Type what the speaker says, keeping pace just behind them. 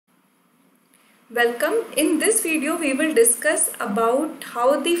Welcome. In this video, we will discuss about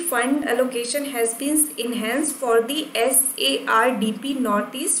how the fund allocation has been enhanced for the SARDP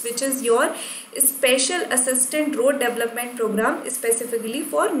Northeast, which is your Special Assistant Road Development Program specifically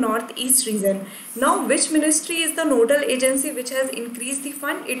for Northeast region. Now, which ministry is the nodal agency which has increased the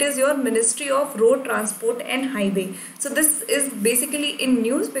fund? It is your Ministry of Road Transport and Highway. So this is basically in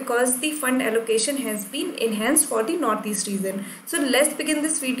news because the fund allocation has been enhanced for the Northeast region. So let's begin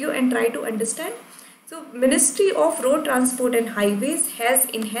this video and try to understand. So Ministry of Road Transport and Highways has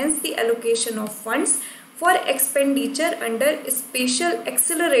enhanced the allocation of funds for expenditure under Special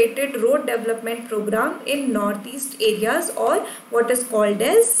Accelerated Road Development Program in Northeast areas, or what is called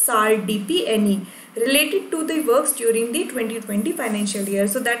as SARDP related to the works during the 2020 financial year.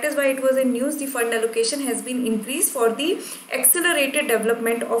 So that is why it was in news. The fund allocation has been increased for the accelerated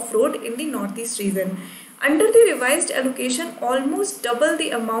development of road in the Northeast region. Under the revised allocation, almost double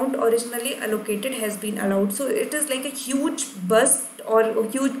the amount originally allocated has been allowed. So it is like a huge bust or a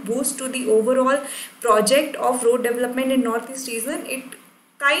huge boost to the overall project of road development in Northeast region. It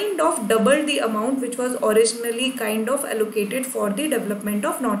kind of doubled the amount which was originally kind of allocated for the development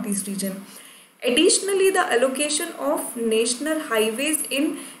of Northeast region. Additionally, the allocation of national highways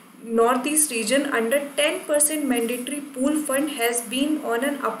in Northeast region under 10% mandatory pool fund has been on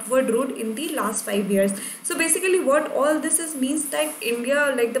an upward route in the last 5 years. So basically what all this is means that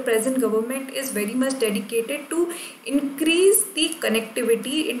India, like the present government, is very much dedicated to increase the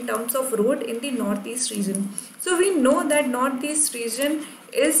connectivity in terms of road in the Northeast region. So we know that Northeast region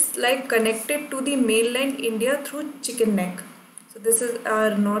is like connected to the mainland India through Chicken Neck. So this is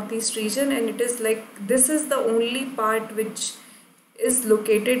our Northeast region, and it is like this is the only part which is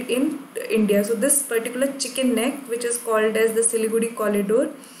located in India. So this particular Chicken Neck, which is called as the Siliguri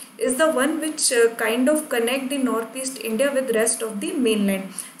corridor, is the one which kind of connect the Northeast India with rest of the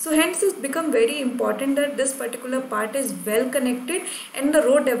mainland. So hence it's become very important that this particular part is well connected and the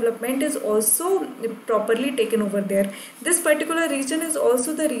road development is also properly taken over there. This particular region is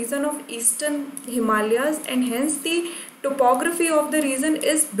also the region of Eastern Himalayas, and hence the topography of the region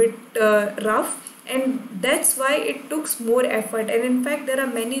is bit rough, and that's why it took more effort. And in fact there are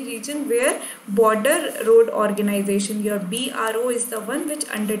many regions where border road organization, your BRO, is the one which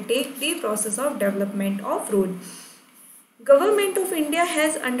undertake the process of development of road. Government of India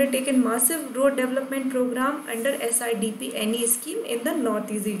has undertaken massive road development program under SARDP scheme in the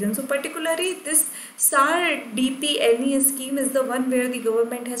Northeast region. So particularly this SARDP scheme is the one where the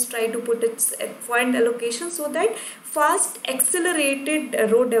government has tried to put its fund allocation so that fast accelerated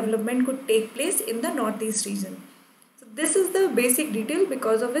road development could take place in the Northeast region. So this is the basic detail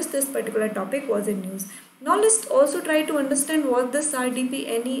because of which this particular topic was in news. Now let's also try to understand what the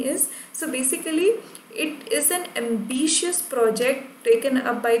SARDP is. So basically it is an ambitious project taken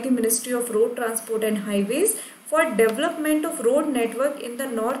up by the Ministry of Road Transport and Highways for development of road network in the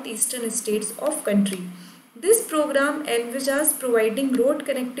northeastern states of country. This program envisages providing road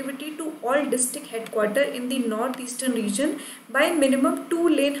connectivity to all district headquarters in the northeastern region by minimum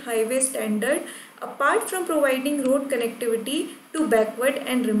 2-lane highway standard, apart from providing road connectivity to backward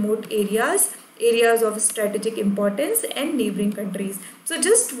and remote areas of strategic importance and neighboring countries. So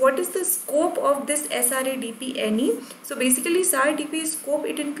just what is the scope of this SARDP? So basically SARDP scope,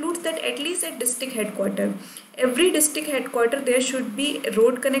 it includes that at least at district headquarters, every district headquarters there should be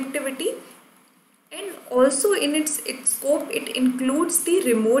road connectivity, and also in its scope it includes the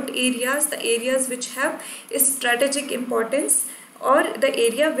remote areas, the areas which have strategic importance, or the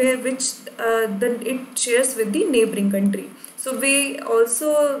area where it shares with the neighboring country. So we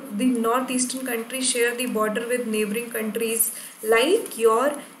also, the northeastern countries share the border with neighboring countries like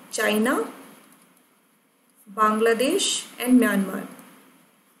your China, Bangladesh and Myanmar.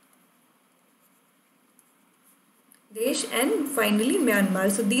 And finally Myanmar.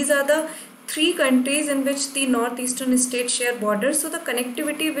 So these are the 3 countries in which the northeastern states share borders. So the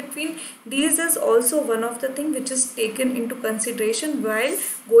connectivity between these is also one of the things which is taken into consideration while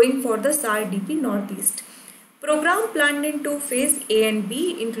going for the SARDP Northeast. Program planned in 2 phase A and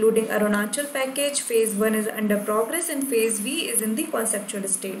B, including Arunachal package. Phase 1 is under progress and phase B is in the conceptual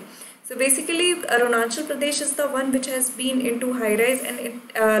state. So basically Arunachal Pradesh is the one which has been into high rise, and it,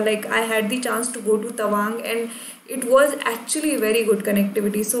 like I had the chance to go to Tawang, and it was actually very good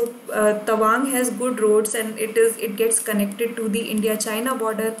connectivity. So Tawang has good roads and it gets connected to the India-China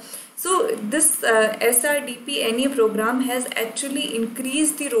border. So this SARDP program has actually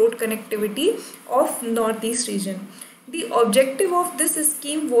increased the road connectivity of Northeast region. The objective of this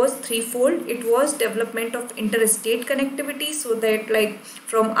scheme was threefold. It was development of interstate connectivity, so that like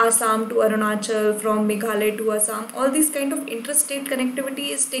from Assam to Arunachal, from Meghalaya to Assam, all these kind of interstate connectivity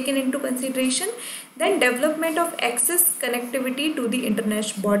is taken into consideration. Then development of access connectivity to the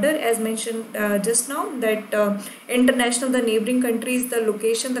international border, as mentioned just now, that international, the neighboring countries, the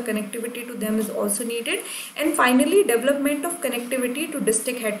location, the connectivity to them is also needed. And finally, development of connectivity to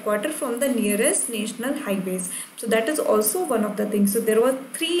district headquarters from the nearest national highways. So that is also one of the things. So there were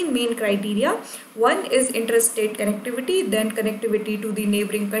three main criteria. One is interstate connectivity, then connectivity to the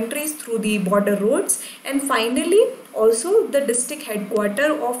neighboring countries through the border roads, and finally also the district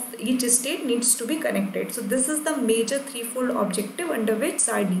headquarters of each state needs to be connected. So this is the major threefold objective under which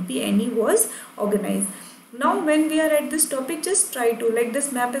SARDP-NE was organized. Now when we are at this topic, just try to, like,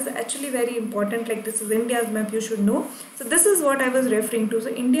 this map is actually very important, like this is India's map, you should know. So this is what I was referring to. So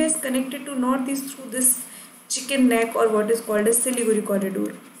India is connected to northeast through this chicken neck, or what is called as Siliguri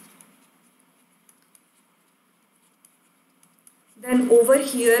corridor. Then over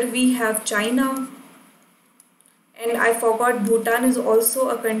here we have China, and I forgot Bhutan is also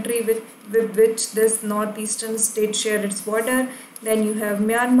a country with which this northeastern state share its border. Then you have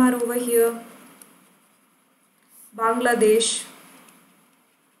Myanmar over here, Bangladesh.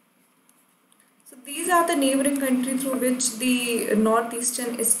 So these are the neighboring countries through which the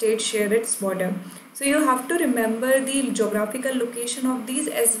northeastern state share its border. So you have to remember the geographical location of these,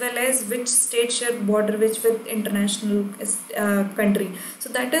 as well as which state share border which with international country. So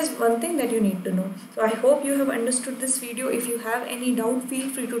that is one thing that you need to know. So I hope you have understood this video. If you have any doubt, feel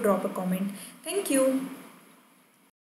free to drop a comment. Thank you.